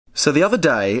So the other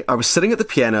day, I was sitting at the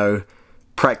piano,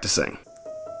 practicing.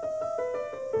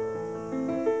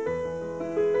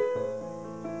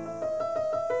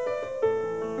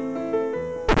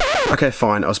 Okay,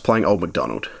 fine, I was playing Old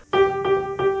MacDonald.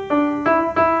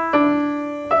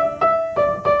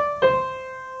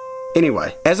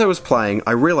 Anyway, as I was playing,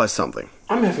 I realised something.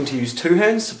 I'm having to use two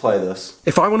hands to play this.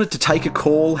 If I wanted to take a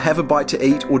call, have a bite to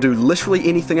eat, or do literally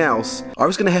anything else, I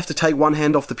was going to have to take one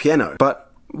hand off the piano. But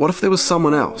what if there was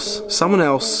someone else? Someone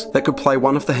else that could play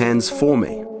one of the hands for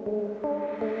me.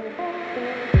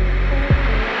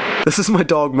 This is my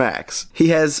dog Max. He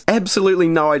has absolutely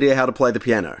no idea how to play the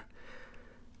piano.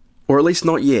 Or at least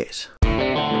not yet.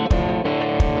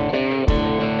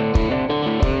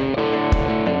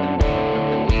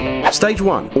 Stage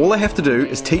 1. All I have to do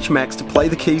is teach Max to play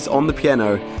the keys on the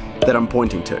piano that I'm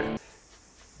pointing to.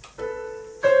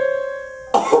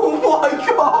 Oh my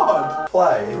god!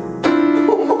 Play.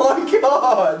 Oh my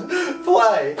god!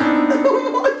 Play.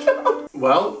 Oh my god!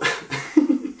 Well,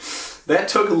 that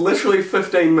took literally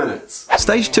 15 minutes.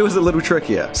 Stage 2 is a little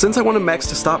trickier. Since I wanted Max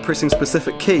to start pressing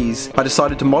specific keys, I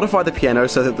decided to modify the piano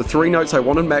so that the 3 notes I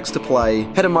wanted Max to play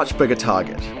had a much bigger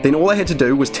target. Then all I had to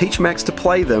do was teach Max to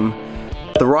play them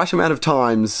the right amount of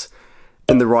times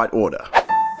in the right order.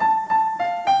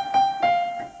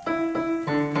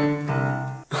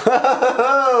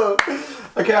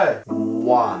 Okay.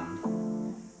 1,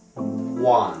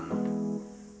 1,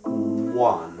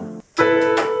 1.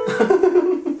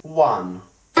 1.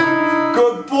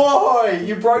 Good boy!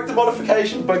 You broke the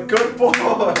modification, but good boy!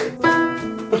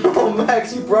 Oh,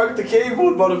 Max, you broke the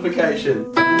keyboard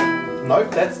modification.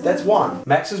 Nope, that's 1.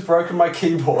 Max has broken my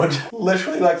keyboard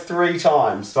literally like 3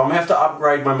 times, so I'm gonna have to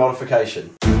upgrade my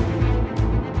modification.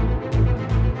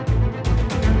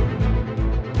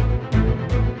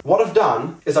 What I've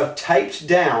done is I've taped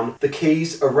down the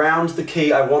keys around the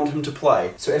key I want him to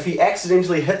play. So if he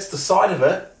accidentally hits the side of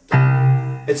it,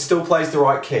 it still plays the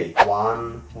right key.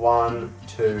 1, 1,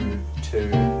 2,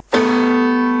 2.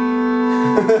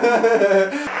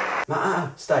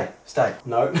 Stay.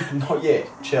 No, not yet.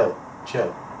 Chill.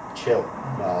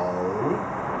 No.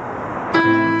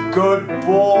 Good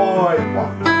boy.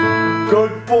 1.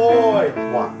 Good boy.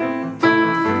 1.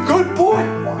 Good boy.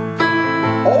 1.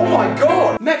 Oh my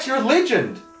god! Max, you're a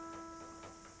legend!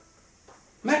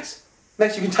 Max, you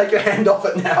can take your hand off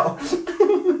it now.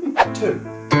 2.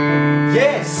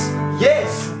 Yes!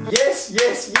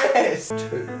 2.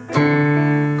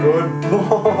 Good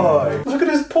boy! Look at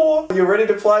his paw! You're ready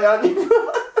to play, aren't you?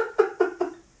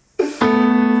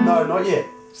 No, not yet.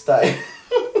 Stay.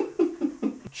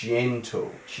 Gentle.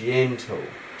 2.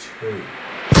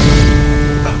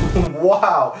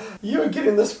 Wow! You are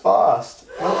getting this fast.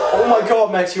 Oh my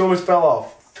god, Max, you almost fell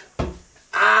off.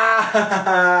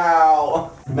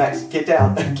 Ow! Max, get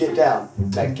down. Get down.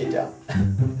 Max, get down.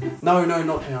 No,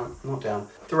 not down.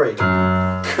 3.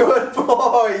 Good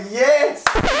boy, yes!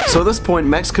 So at this point,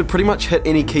 Max could pretty much hit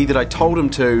any key that I told him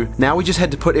to. Now we just had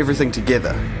to put everything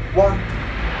together. 1.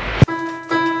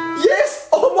 Yes!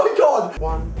 Oh my god!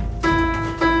 1.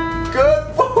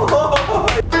 Good boy!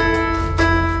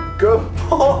 Good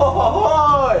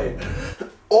boy!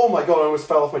 Oh my god, I almost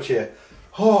fell off my chair.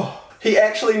 Oh, he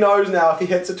actually knows now if he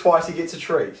hits it twice, he gets a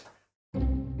treat.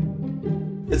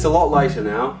 It's a lot later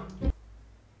now.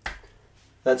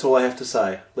 That's all I have to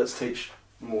say. Let's teach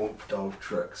more dog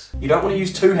tricks. You don't want to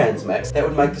use 2 hands, Max. That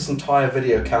would make this entire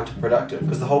video counterproductive,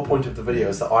 because the whole point of the video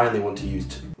is that I only want to use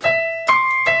 2.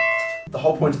 The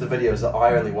whole point of the video is that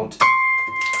I only want to...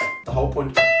 The whole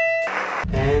point...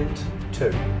 And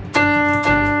 2.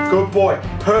 Good boy.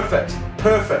 Perfect.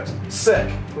 Sick.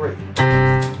 3.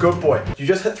 Good boy. You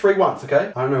just hit 3 once,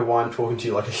 okay? I don't know why I'm talking to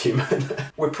you like a human.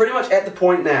 We're pretty much at the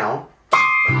point now.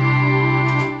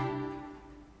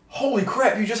 Holy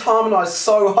crap, you just harmonized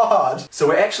so hard. So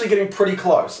we're actually getting pretty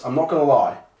close, I'm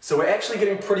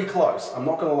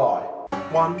not gonna lie.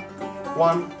 1,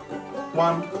 1,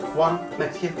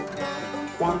 Max, here.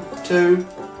 1, 2,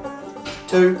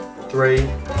 3,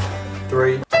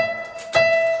 3,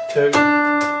 2, 3.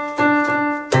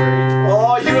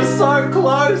 Oh, you were so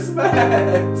close,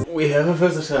 man! We have a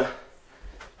visitor.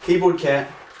 Keyboard cat.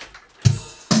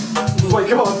 Oh my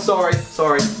god, sorry.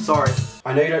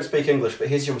 I know you don't speak English, but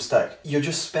here's your mistake. You're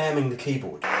just spamming the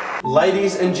keyboard.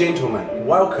 Ladies and gentlemen,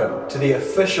 welcome to the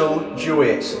official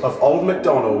duet of Old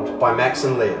MacDonald by Max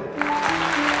and Liam.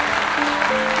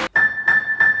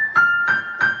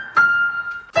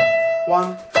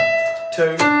 One,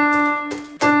 2,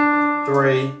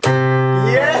 3.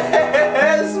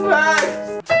 Yes, Max!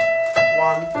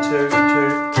 1, 2, 2.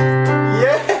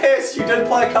 Yes! You did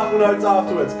play a couple notes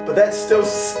afterwards, but that's still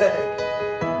sick.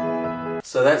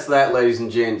 So that's that, ladies and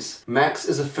gents. Max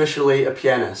is officially a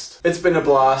pianist. It's been a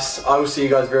blast. I will see you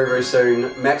guys very, very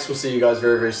soon. Max will see you guys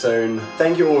very, very soon.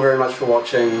 Thank you all very much for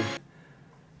watching,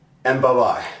 and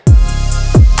bye-bye.